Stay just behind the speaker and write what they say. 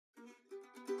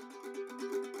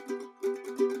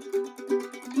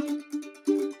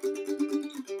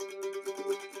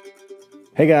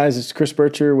Hey guys, it's Chris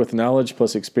Bircher with Knowledge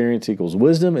plus Experience equals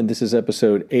Wisdom, and this is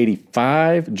episode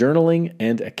 85, Journaling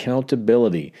and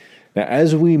Accountability. Now,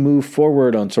 as we move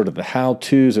forward on sort of the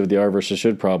how-tos of the are versus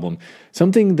should problem,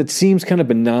 something that seems kind of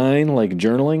benign like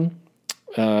journaling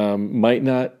might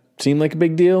not seem like a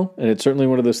big deal, and it's certainly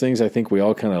one of those things I think we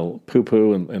all kind of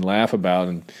poo-poo and laugh about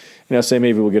and say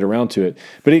maybe we'll get around to it.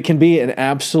 But it can be an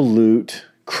absolute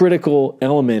critical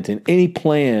element in any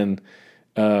plan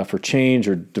for change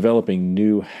or developing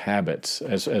new habits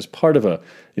as part of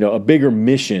a bigger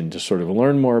mission to sort of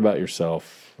learn more about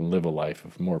yourself and live a life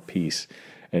of more peace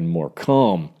and more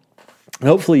calm. And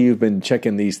hopefully you've been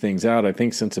checking these things out. I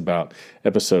think since about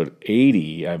episode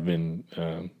 80, I've been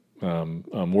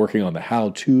working on the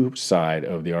how-to side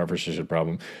of the are versus should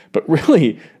problem. But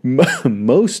really,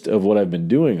 most of what I've been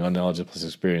doing on Knowledge plus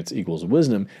Experience equals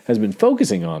Wisdom has been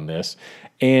focusing on this.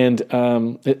 And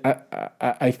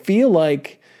I feel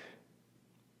like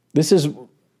this is,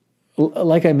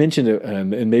 like I mentioned,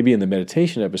 and maybe in the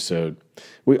meditation episode,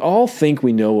 we all think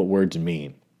we know what words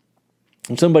mean.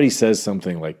 When somebody says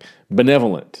something like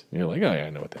benevolent, you're like, oh yeah, I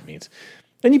know what that means.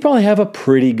 And you probably have a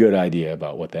pretty good idea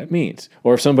about what that means.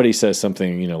 Or if somebody says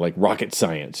something, like rocket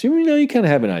science, you kind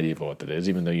of have an idea of what that is,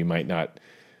 even though you might not,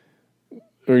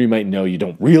 or you might know you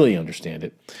don't really understand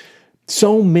it.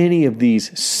 So many of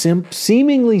these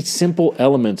seemingly simple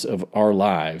elements of our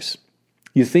lives,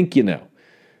 you think you know,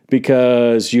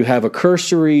 because you have a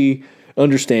cursory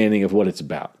understanding of what it's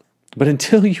about. But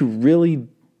until you really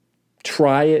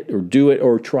try it or do it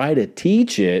or try to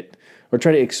teach it or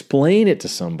try to explain it to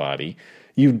somebody,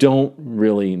 you don't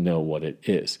really know what it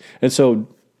is. And so,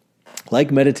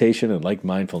 like meditation and like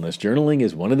mindfulness, journaling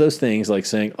is one of those things like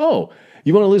saying, oh,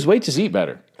 you want to lose weight, just eat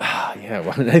better. Yeah,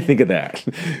 why didn't I think of that?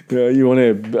 You want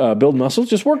to build muscles,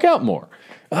 just work out more.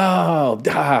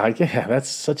 Yeah, that's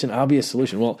such an obvious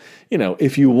solution. Well,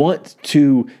 if you want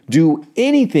to do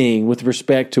anything with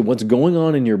respect to what's going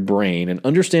on in your brain and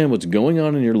understand what's going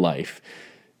on in your life,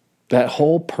 that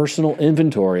whole personal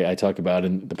inventory I talk about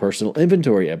in the personal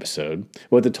inventory episode,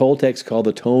 what the Toltecs call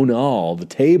the tonal, the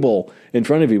table in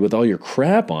front of you with all your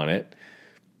crap on it,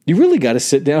 you really got to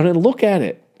sit down and look at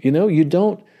it. You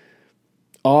don't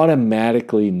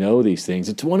automatically know these things.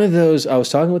 It's one of those, I was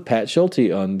talking with Pat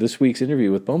Schulte on this week's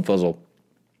interview with Bumfuzzle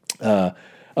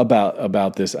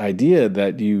about this idea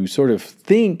that you sort of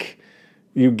think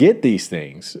you get these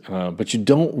things, but you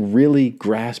don't really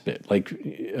grasp it. Like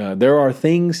there are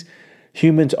things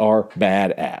humans are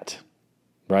bad at,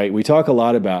 right? We talk a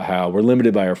lot about how we're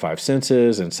limited by our five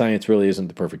senses and science really isn't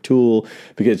the perfect tool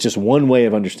because it's just one way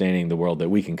of understanding the world that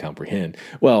we can comprehend.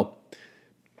 Well,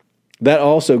 that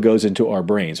also goes into our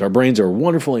brains. Our brains are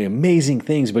wonderfully amazing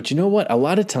things, but you know what? A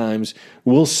lot of times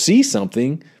we'll see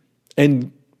something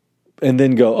and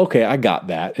then go, okay, I got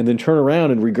that, and then turn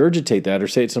around and regurgitate that or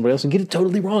say it to somebody else and get it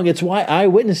totally wrong. It's why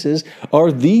eyewitnesses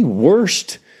are the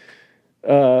worst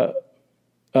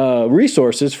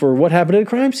resources for what happened at a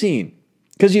crime scene.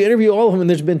 Because you interview all of them, and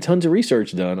there's been tons of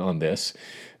research done on this,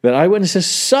 that eyewitnesses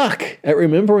suck at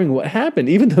remembering what happened,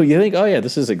 even though you think, oh yeah,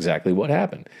 this is exactly what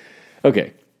happened.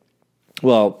 Okay.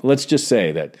 Well, let's just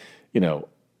say that,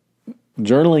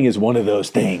 journaling is one of those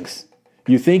things.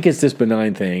 You think it's this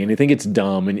benign thing, and you think it's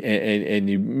dumb, and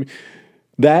you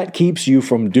that keeps you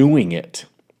from doing it.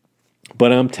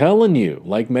 But I'm telling you,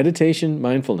 like meditation,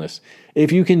 mindfulness,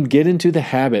 if you can get into the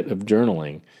habit of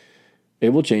journaling, it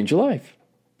will change your life.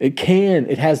 It can.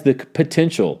 It has the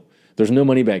potential. There's no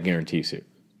money-back guarantees here.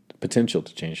 The potential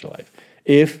to change your life.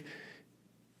 If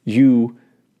you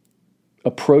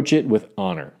approach it with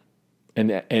honor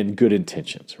and good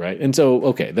intentions, right? And so,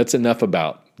 okay, that's enough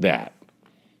about that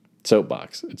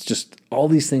soapbox. It's just all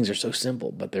these things are so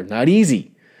simple, but they're not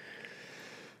easy.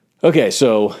 Okay,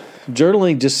 so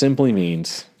journaling just simply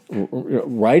means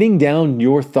writing down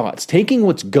your thoughts, taking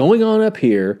what's going on up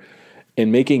here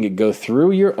and making it go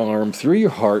through your arm, through your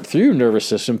heart, through your nervous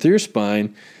system, through your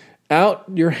spine, out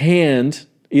your hand,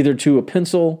 either to a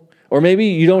pencil, or maybe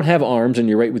you don't have arms and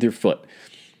you write with your foot.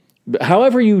 But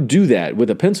however you do that,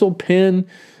 with a pencil, pen,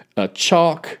 a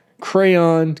chalk,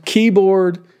 crayon,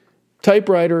 keyboard,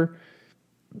 typewriter,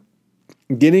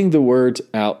 getting the words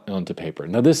out onto paper.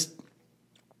 Now this,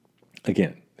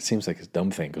 again, it seems like a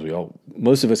dumb thing because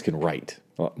most of us can write.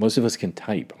 Most of us can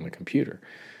type on a computer.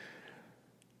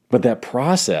 But that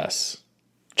process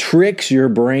tricks your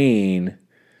brain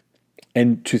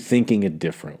into thinking a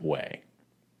different way.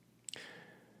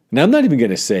 Now, I'm not even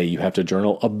going to say you have to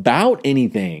journal about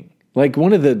anything. Like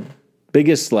one of the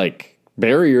biggest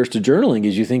barriers to journaling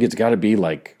is you think it's got to be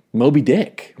like Moby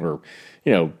Dick or,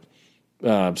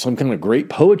 some kind of great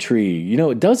poetry.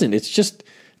 It doesn't. It's just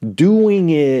doing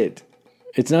it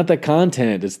It's not the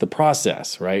content, it's the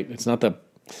process, right? It's not the,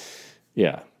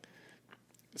 yeah.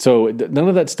 So none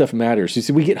of that stuff matters. You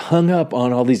see, we get hung up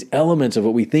on all these elements of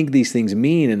what we think these things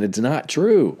mean, and it's not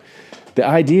true. The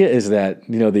idea is that,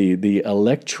 the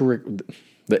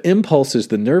impulses,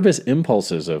 the nervous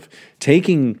impulses of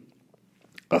taking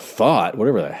a thought,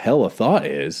 whatever the hell a thought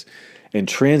is, and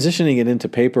transitioning it into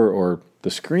paper or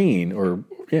the screen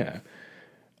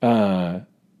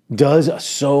does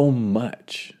so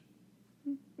much.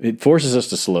 It forces us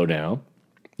to slow down.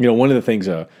 One of the things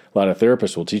a lot of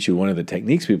therapists will teach you, one of the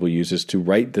techniques people use is to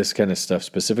write this kind of stuff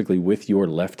specifically with your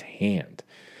left hand,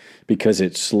 because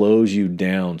it slows you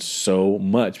down so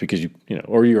much, because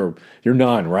or your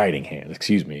non-writing hand, if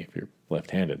you're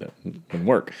left-handed, that wouldn't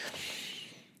work.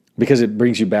 Because it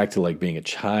brings you back to like being a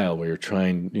child, where you're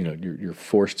trying, you're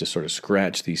forced to sort of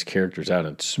scratch these characters out,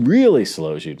 and it really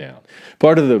slows you down.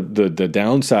 Part of the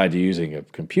downside to using a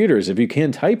computer is if you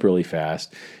can type really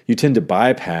fast, you tend to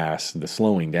bypass the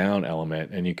slowing down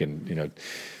element, and you can,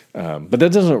 but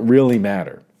that doesn't really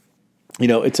matter.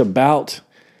 It's about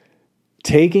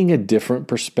taking a different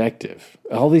perspective.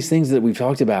 All these things that we've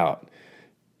talked about,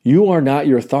 you are not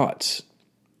your thoughts,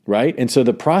 right? And so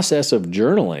the process of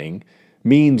journaling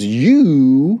means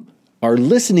you are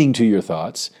listening to your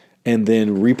thoughts and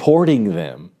then reporting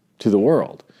them to the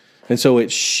world. And so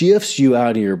it shifts you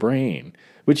out of your brain,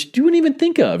 which you wouldn't even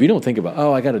think of. You don't think about,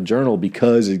 I got to journal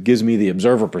because it gives me the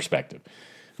observer perspective,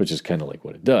 which is kind of like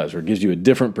what it does, or it gives you a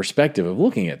different perspective of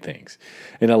looking at things.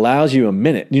 It allows you a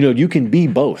minute. You can be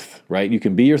both, right? You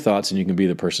can be your thoughts, and you can be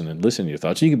the person and listen to your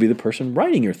thoughts. You can be the person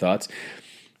writing your thoughts.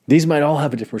 These might all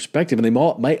have a different perspective, and they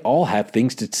might all have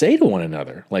things to say to one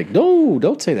another. Like, no,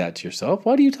 don't say that to yourself.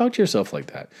 Why do you talk to yourself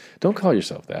like that? Don't call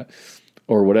yourself that,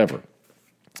 or whatever.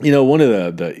 One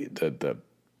of the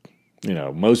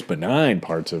most benign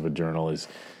parts of a journal is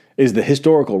the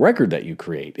historical record that you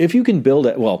create. If you can build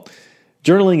it,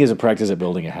 journaling is a practice at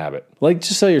building a habit. Like,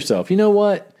 just tell yourself, you know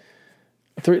what?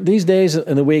 These days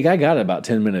in the week, I got about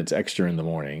 10 minutes extra in the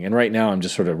morning. And right now I'm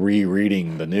just sort of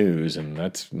rereading the news, and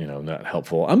that's, not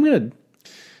helpful.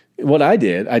 What I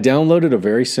did, I downloaded a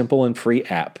very simple and free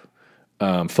app,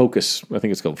 Focus, I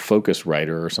think it's called Focus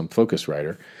Writer or some Focus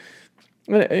Writer.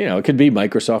 It could be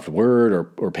Microsoft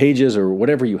Word or Pages or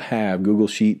whatever you have, Google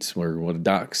Sheets or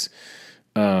Docs,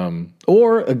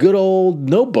 or a good old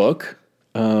notebook,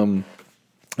 and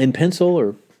pencil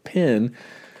or pen.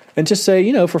 And just say,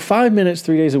 for 5 minutes,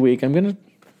 3 days a week, I'm going to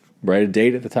write a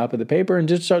date at the top of the paper and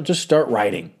just start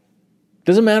writing.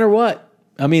 Doesn't matter what.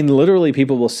 Literally,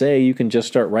 people will say you can just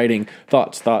start writing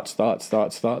thoughts,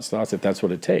 if that's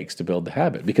what it takes to build the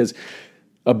habit. Because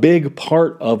a big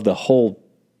part of the whole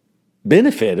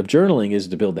benefit of journaling is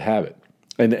to build the habit.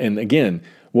 And again,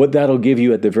 what that'll give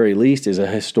you at the very least is a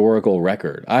historical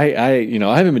record. I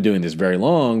haven't been doing this very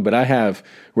long, but I have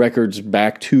records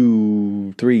back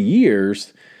 2-3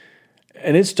 years.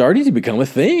 And it's starting to become a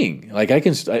thing. Like, I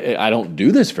don't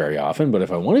do this very often, but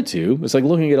if I wanted to, it's like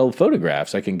looking at old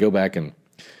photographs. I can go back and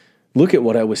look at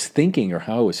what I was thinking or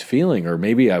how I was feeling, or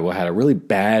maybe I had a really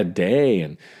bad day,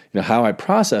 and how I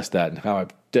processed that, and how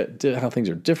how things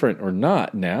are different or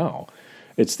not now.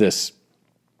 It's this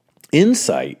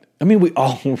insight. We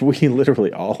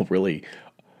literally all really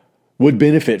would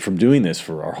benefit from doing this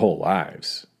for our whole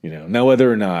lives. Now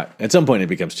whether or not at some point it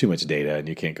becomes too much data and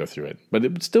you can't go through it, but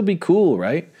it would still be cool,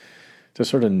 right? To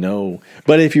sort of know.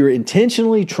 But if you're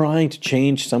intentionally trying to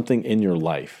change something in your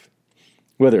life,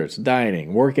 whether it's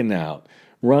dieting, working out,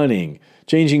 running,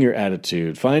 changing your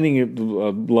attitude, finding a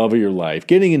love of your life,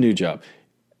 getting a new job,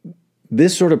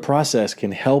 this sort of process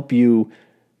can help you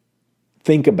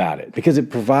think about it, because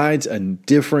it provides a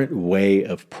different way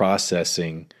of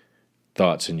processing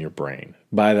thoughts in your brain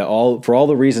for all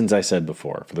the reasons I said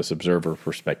before, for this observer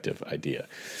perspective idea.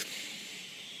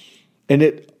 And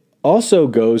it also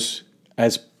goes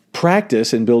as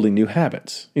practice in building new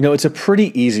habits. It's a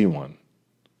pretty easy one.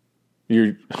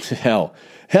 Hell,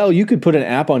 you could put an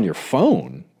app on your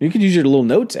phone. You could use your little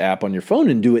notes app on your phone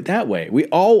and do it that way. We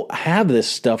all have this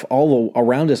stuff all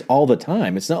around us all the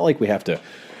time. It's not like we have to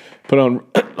put on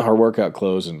our workout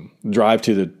clothes and drive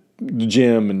to the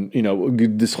gym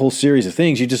and, this whole series of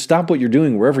things. You just stop what you're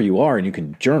doing wherever you are and you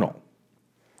can journal.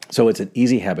 So it's an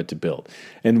easy habit to build.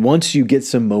 And once you get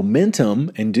some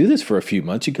momentum and do this for a few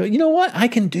months, you go, you know what? I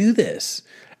can do this.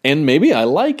 And maybe I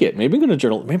like it. Maybe I'm going to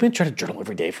journal. Maybe I'm try to journal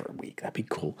every day for a week. That'd be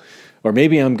cool. Or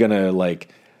maybe I'm going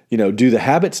to do the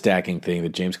habit stacking thing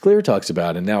that James Clear talks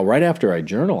about. And now right after I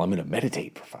journal, I'm going to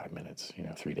meditate for 5 minutes,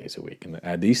 3 days a week, and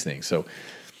add these things. So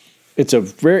it's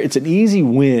an easy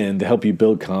win to help you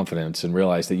build confidence and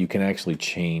realize that you can actually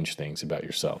change things about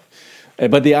yourself.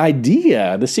 But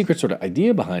the secret sort of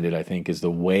idea behind it, I think, is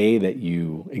the way that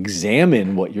you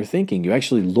examine what you're thinking. You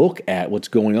actually look at what's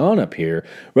going on up here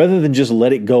rather than just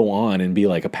let it go on and be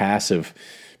like a passive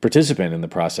participant in the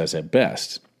process at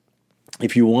best.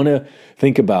 If you want to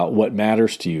think about what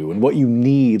matters to you and what you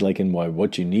need, like in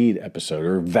What You Need episode,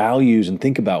 or values, and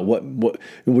think about what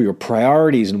your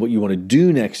priorities and what you want to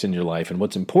do next in your life and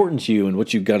what's important to you and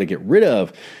what you've got to get rid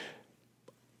of,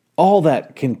 all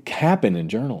that can happen in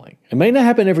journaling. It might not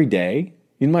happen every day.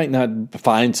 You might not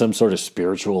find some sort of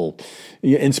spiritual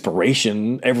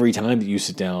inspiration every time that you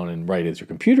sit down and write at your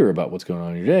computer about what's going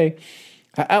on in your day.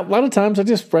 A lot of times I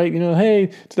just write,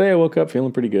 hey, today I woke up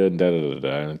feeling pretty good, and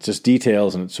and it's just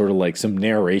details, and it's sort of like some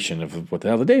narration of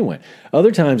how the day went.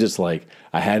 Other times it's like,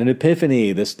 I had an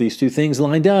epiphany, these two things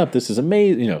lined up, this is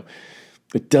amazing,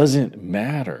 it doesn't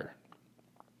matter.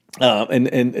 Not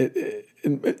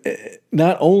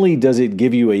only does it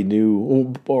give you a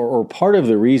new, or part of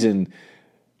the reason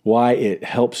why it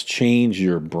helps change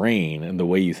your brain and the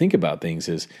way you think about things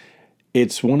is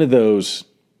it's one of those,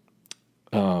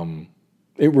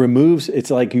 it's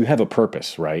like you have a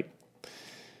purpose, right?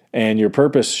 And your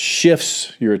purpose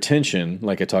shifts your attention,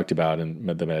 like I talked about in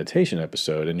the meditation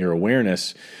episode, and your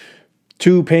awareness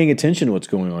to paying attention to what's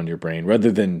going on in your brain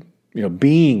rather than,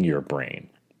 being your brain.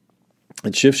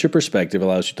 It shifts your perspective,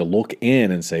 allows you to look in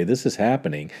and say, this is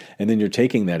happening. And then you're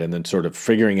taking that and then sort of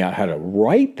figuring out how to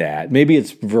write that. Maybe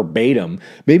it's verbatim.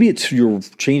 Maybe it's you're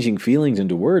changing feelings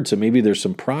into words. So maybe there's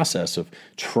some process of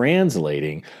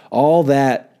translating. All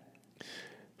that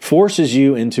forces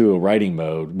you into a writing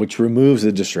mode, which removes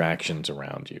the distractions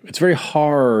around you. It's very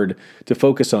hard to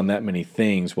focus on that many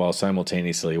things while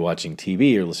simultaneously watching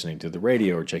TV or listening to the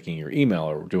radio or checking your email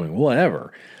or doing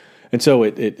whatever. And so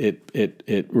it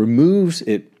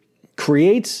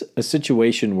creates a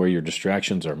situation where your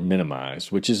distractions are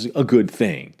minimized, which is a good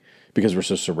thing because we're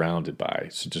so surrounded by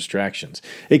distractions.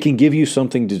 It can give you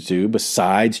something to do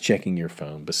besides checking your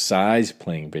phone, besides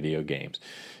playing video games.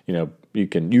 You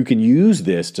can use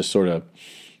this to sort of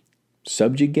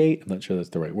subjugate, I'm not sure that's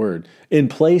the right word, in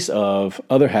place of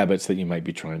other habits that you might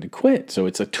be trying to quit. So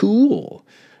it's a tool.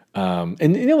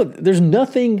 There's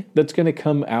nothing that's going to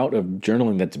come out of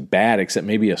journaling that's bad except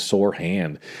maybe a sore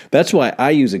hand. That's why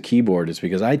I use a keyboard, is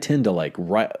because I tend to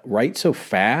write so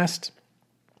fast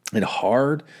and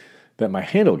hard that my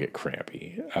hand will get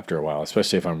crampy after a while,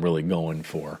 especially if I'm really going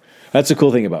for. That's the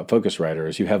cool thing about Focuswriter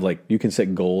is you can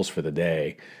set goals for the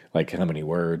day, like how many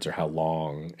words or how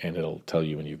long, and it'll tell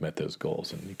you when you've met those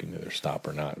goals, and you can either stop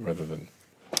or not, rather than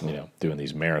doing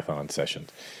these marathon sessions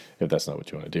if that's not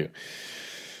what you want to do.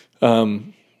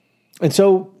 And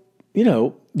so,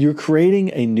 you're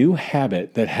creating a new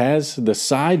habit that has the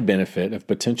side benefit of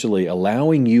potentially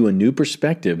allowing you a new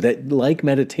perspective that, like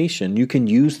meditation, you can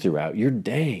use throughout your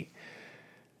day.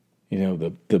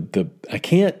 I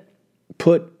can't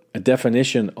put a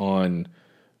definition on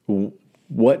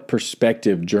what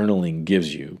perspective journaling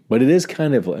gives you, but it is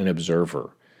kind of an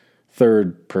observer,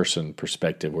 third person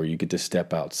perspective where you get to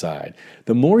step outside.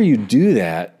 The more you do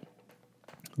that,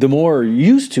 the more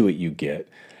used to it you get.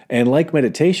 And like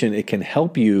meditation, it can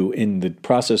help you in the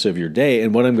process of your day.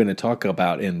 And what I'm going to talk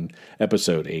about in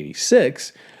episode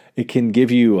 86, it can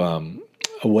give you a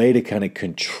way to kind of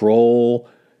control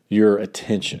your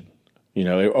attention.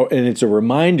 And it's a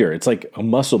reminder. It's like a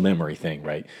muscle memory thing,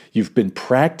 right? You've been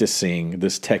practicing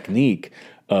this technique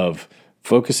of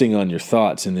focusing on your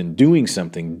thoughts and then doing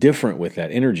something different with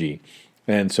that energy.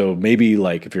 And so maybe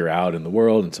like if you're out in the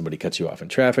world and somebody cuts you off in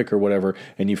traffic or whatever,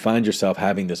 and you find yourself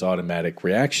having this automatic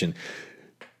reaction,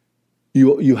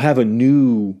 you have a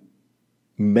new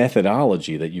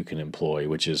methodology that you can employ,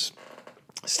 which is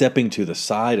stepping to the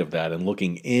side of that and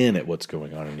looking in at what's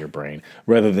going on in your brain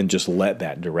rather than just let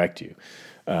that direct you.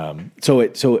 In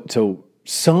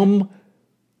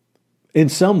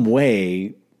some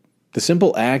way, the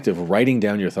simple act of writing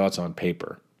down your thoughts on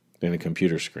paper in a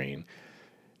computer screen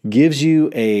gives you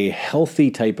a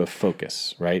healthy type of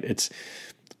focus, right? It's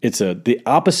the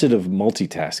opposite of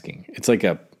multitasking. It's like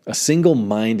a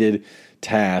single-minded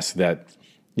task that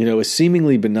is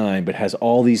seemingly benign, but has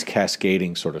all these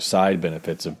cascading sort of side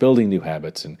benefits of building new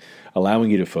habits and allowing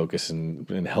you to focus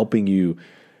and helping you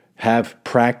have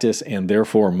practice and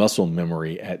therefore muscle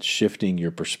memory at shifting your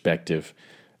perspective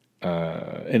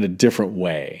in a different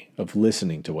way of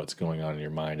listening to what's going on in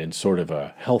your mind in sort of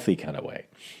a healthy kind of way.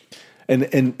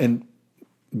 And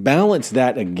balance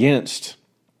that against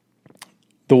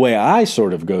the way I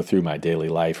sort of go through my daily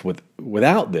life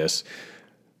without this.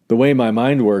 The way my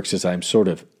mind works is I'm sort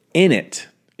of in it.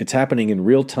 It's happening in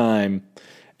real time,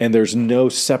 and there's no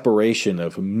separation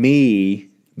of me,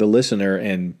 the listener,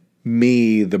 and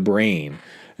me, the brain.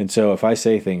 And so if I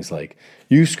say things like,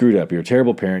 you screwed up, you're a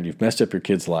terrible parent, you've messed up your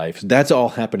kid's life, that's all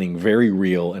happening very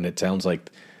real, and it sounds like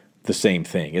the same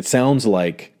thing. It sounds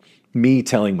like me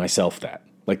telling myself that,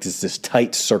 like this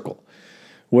tight circle.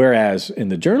 Whereas in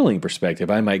the journaling perspective,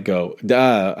 I might go,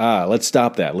 let's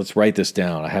stop that. Let's write this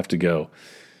down. I have to go,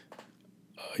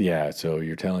 so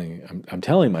I'm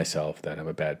telling myself that I'm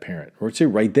a bad parent. Or say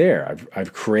right there,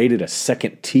 I've created a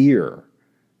second tier,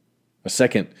 a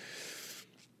second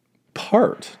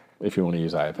part, if you want to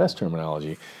use IFS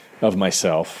terminology, of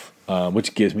myself,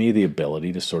 which gives me the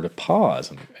ability to sort of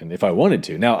pause, and if I wanted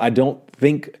to. Now, I don't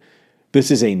think this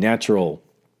is a natural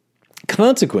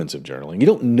consequence of journaling. You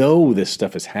don't know this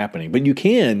stuff is happening, but you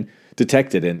can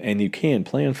detect it and you can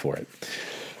plan for it.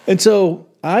 And so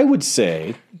I would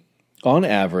say, on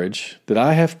average, that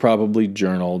I have probably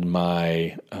journaled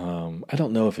my, I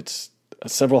don't know if it's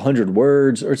several hundred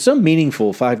words or some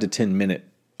meaningful 5 to 10 minute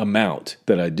amount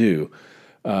that I do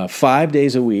 5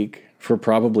 days a week for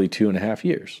probably 2.5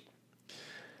 years.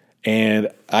 And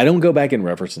I don't go back and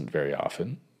reference it very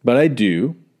often, but I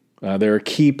do. There are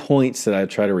key points that I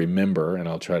try to remember, and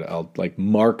I'll like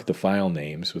mark the file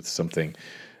names with something.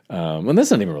 And that's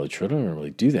not even really true. I don't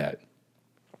really do that.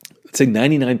 I'd say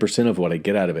 99% of what I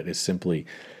get out of it is simply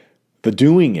the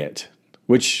doing it,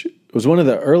 which was one of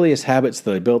the earliest habits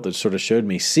that I built that sort of showed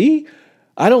me, see,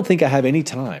 I don't think I have any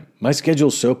time. My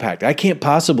schedule's so packed. I can't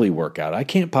possibly work out. I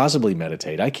can't possibly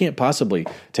meditate. I can't possibly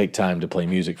take time to play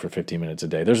music for 15 minutes a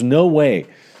day. There's no way.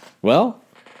 Well,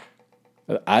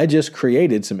 I just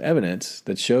created some evidence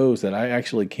that shows that I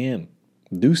actually can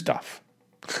do stuff.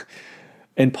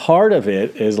 And part of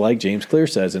it is, like James Clear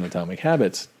says in Atomic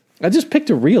Habits, I just picked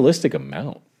a realistic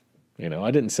amount.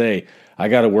 I didn't say I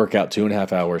got to work out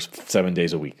 2.5 hours, 7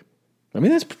 days a week. I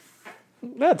mean,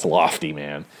 that's lofty,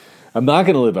 man. I'm not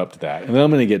going to live up to that. And then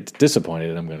I'm going to get disappointed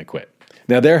and I'm going to quit.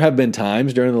 Now, there have been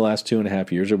times during the last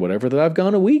 2.5 years or whatever that I've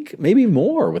gone a week, maybe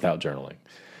more, without journaling.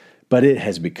 But it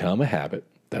has become a habit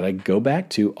that I go back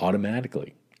to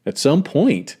automatically. At some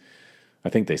point, I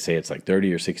think they say it's like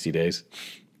 30 or 60 days,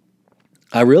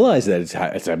 I realize that it's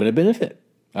having a benefit.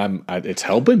 It's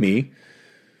helping me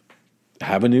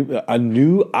have a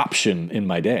new option in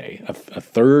my day, a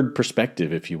third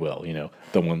perspective, if you will.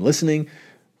 The one listening,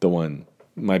 the one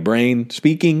my brain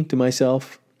speaking to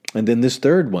myself, and then this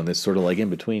third one that's sort of like in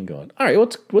between, going, all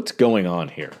right, what's going on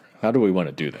here? How do we want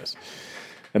to do this?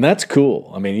 And that's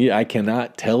cool. I mean, I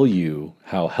cannot tell you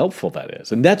how helpful that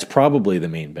is. And that's probably the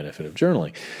main benefit of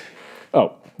journaling.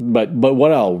 Oh, but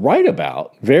what I'll write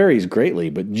about varies greatly,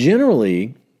 but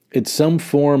generally it's some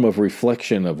form of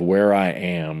reflection of where I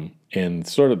am in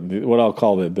sort of what I'll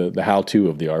call the how-to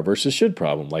of the are versus should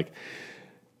problem. Like,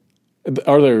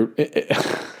 are there,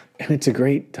 and it's a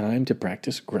great time to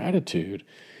practice gratitude.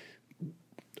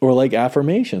 Or like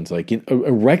affirmations, like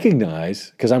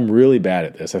recognize, because I'm really bad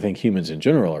at this. I think humans in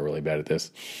general are really bad at this,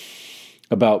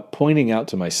 about pointing out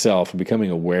to myself and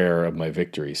becoming aware of my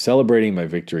victories, celebrating my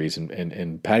victories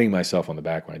and patting myself on the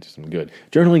back when I do something good.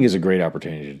 Journaling is a great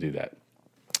opportunity to do that.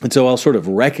 And so I'll sort of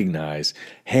recognize,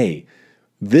 hey,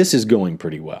 this is going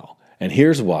pretty well. And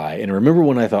here's why. And remember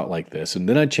when I thought like this, and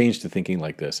then I changed to thinking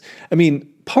like this. I mean,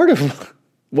 part of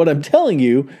what I'm telling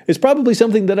you is probably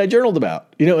something that I journaled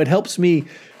about. It helps me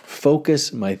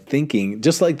focus my thinking,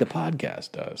 just like the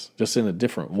podcast does, just in a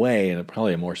different way and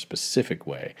probably a more specific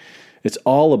way. It's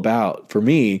all about, for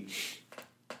me,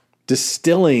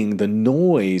 distilling the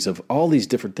noise of all these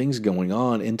different things going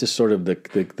on into sort of the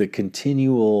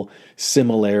continual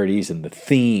similarities and the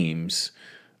themes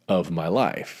of my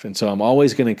life. And so I'm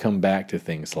always going to come back to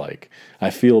things like, I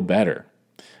feel better.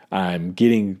 I'm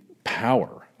getting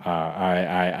power.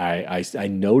 I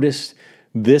notice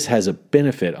this has a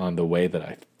benefit on the way that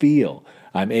I feel.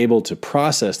 I'm able to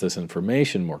process this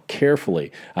information more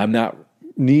carefully. I'm not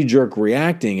knee-jerk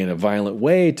reacting in a violent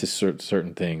way to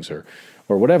certain things or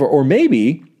whatever. Or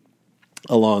maybe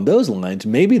along those lines,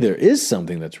 maybe there is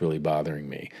something that's really bothering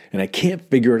me and I can't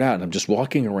figure it out and I'm just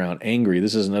walking around angry.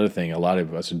 This is another thing a lot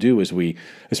of us do is we,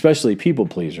 especially people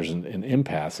pleasers and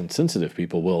empaths and sensitive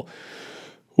people,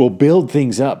 will build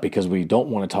things up because we don't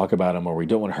want to talk about them or we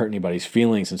don't want to hurt anybody's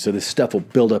feelings. And so this stuff will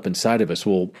build up inside of us.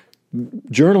 Well,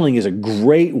 journaling is a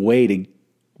great way to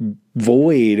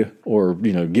void or,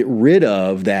 get rid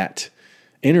of that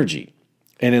energy.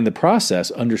 And in the process,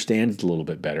 understand it a little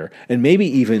bit better and maybe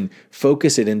even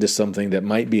focus it into something that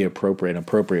might be an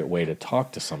appropriate way to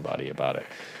talk to somebody about it.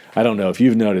 I don't know if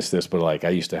you've noticed this, but like I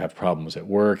used to have problems at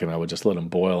work and I would just let them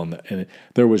boil and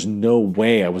there was no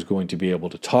way I was going to be able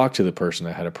to talk to the person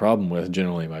I had a problem with,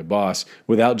 generally my boss,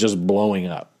 without just blowing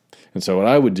up. And so what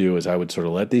I would do is I would sort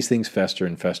of let these things fester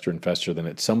and fester and fester. Then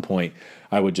at some point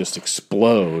I would just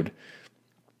explode,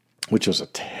 which was a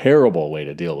terrible way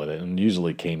to deal with it, and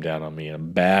usually came down on me in a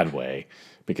bad way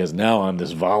because now I'm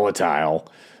this volatile,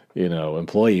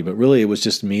 employee. But really, it was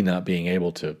just me not being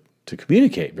able to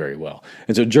communicate very well.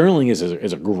 And so journaling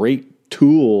is a great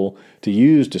tool to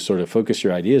use to sort of focus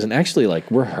your ideas and actually like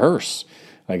rehearse.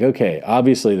 Like, okay,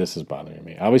 obviously this is bothering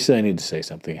me. Obviously, I need to say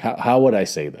something. How would I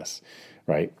say this,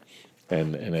 right?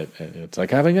 And it's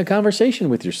like having a conversation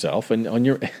with yourself and on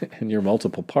your in your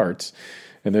multiple parts.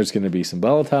 And there's going to be some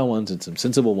volatile ones and some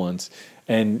sensible ones.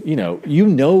 And, you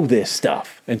know this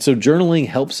stuff. And so journaling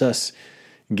helps us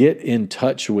get in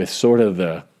touch with sort of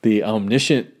the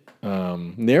omniscient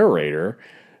narrator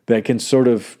that can sort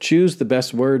of choose the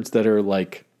best words that are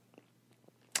like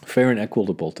fair and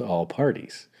equitable to all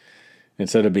parties.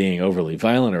 Instead of being overly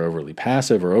violent or overly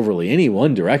passive or overly any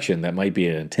one direction that might be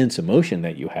an intense emotion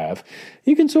that you have,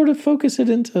 you can sort of focus it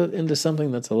into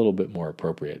something that's a little bit more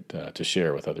appropriate to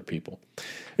share with other people.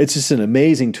 It's just an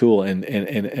amazing tool,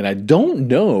 and I don't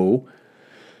know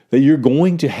that you're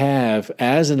going to have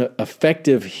as an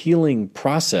effective healing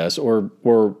process or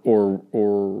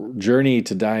journey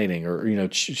to dieting or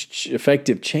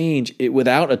effective change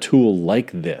without a tool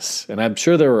like this. And I'm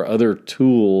sure there are other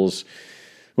tools.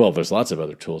 Well, there's lots of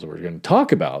other tools that we're going to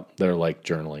talk about that are like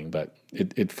journaling, but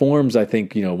it forms, I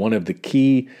think, one of the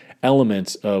key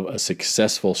elements of a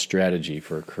successful strategy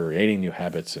for creating new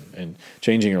habits and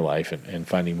changing your life and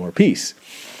finding more peace.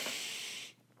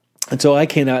 And so I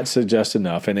cannot suggest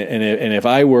enough. And if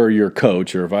I were your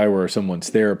coach or if I were someone's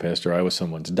therapist or I was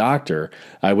someone's doctor,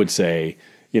 I would say,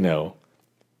 you've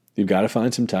got to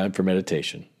find some time for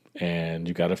meditation and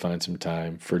you've got to find some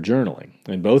time for journaling.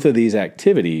 And both of these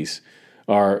activities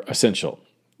are essential,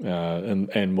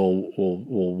 and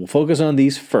we'll focus on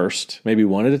these first, maybe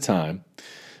one at a time,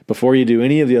 before you do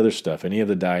any of the other stuff, any of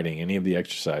the dieting, any of the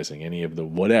exercising, any of the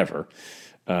whatever,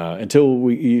 until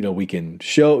we can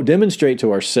demonstrate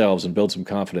to ourselves and build some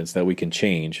confidence that we can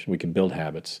change, we can build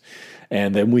habits,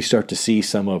 and then we start to see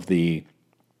some of the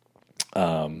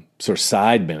sort of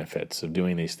side benefits of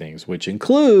doing these things, which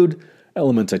include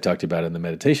elements I talked about in the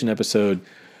meditation episode.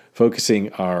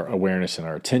 Focusing our awareness and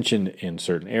our attention in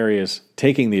certain areas,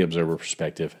 taking the observer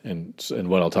perspective, and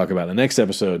what I'll talk about in the next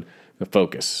episode, the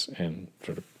focus and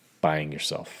sort of buying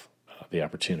yourself the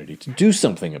opportunity to do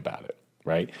something about it,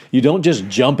 right? You don't just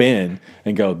jump in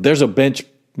and go, there's a bench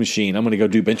machine, I'm going to go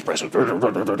do bench press. These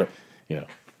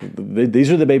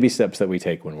are the baby steps that we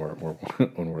take when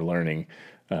we're learning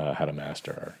how to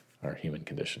master our human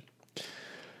condition.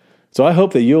 So I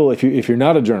hope that if you're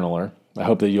not a journaler, I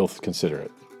hope that you'll consider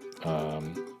it.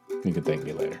 You can thank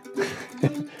me later.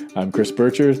 I'm Chris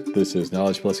Bircher. This is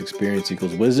Knowledge Plus Experience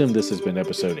Equals Wisdom. This has been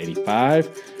episode 85,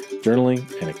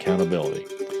 Journaling and Accountability.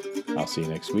 I'll see you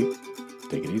next week.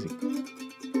 Take it easy.